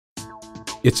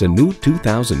It's a new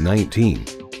 2019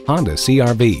 Honda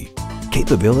CR-V.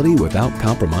 Capability without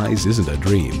compromise isn't a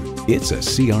dream, it's a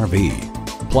CR-V.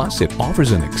 Plus, it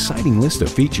offers an exciting list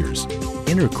of features.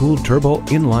 Intercooled turbo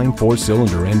inline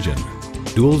 4-cylinder engine,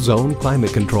 dual zone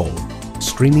climate control,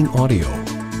 streaming audio,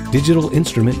 digital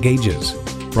instrument gauges,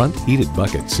 front heated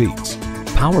bucket seats,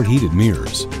 power heated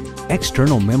mirrors,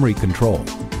 external memory control,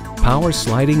 power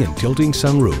sliding and tilting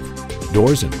sunroof,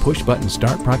 doors and push button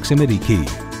start proximity key,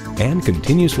 and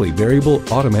continuously variable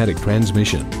automatic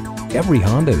transmission. Every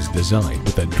Honda is designed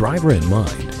with the driver in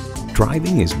mind.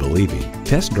 Driving is believing.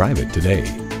 Test drive it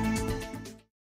today.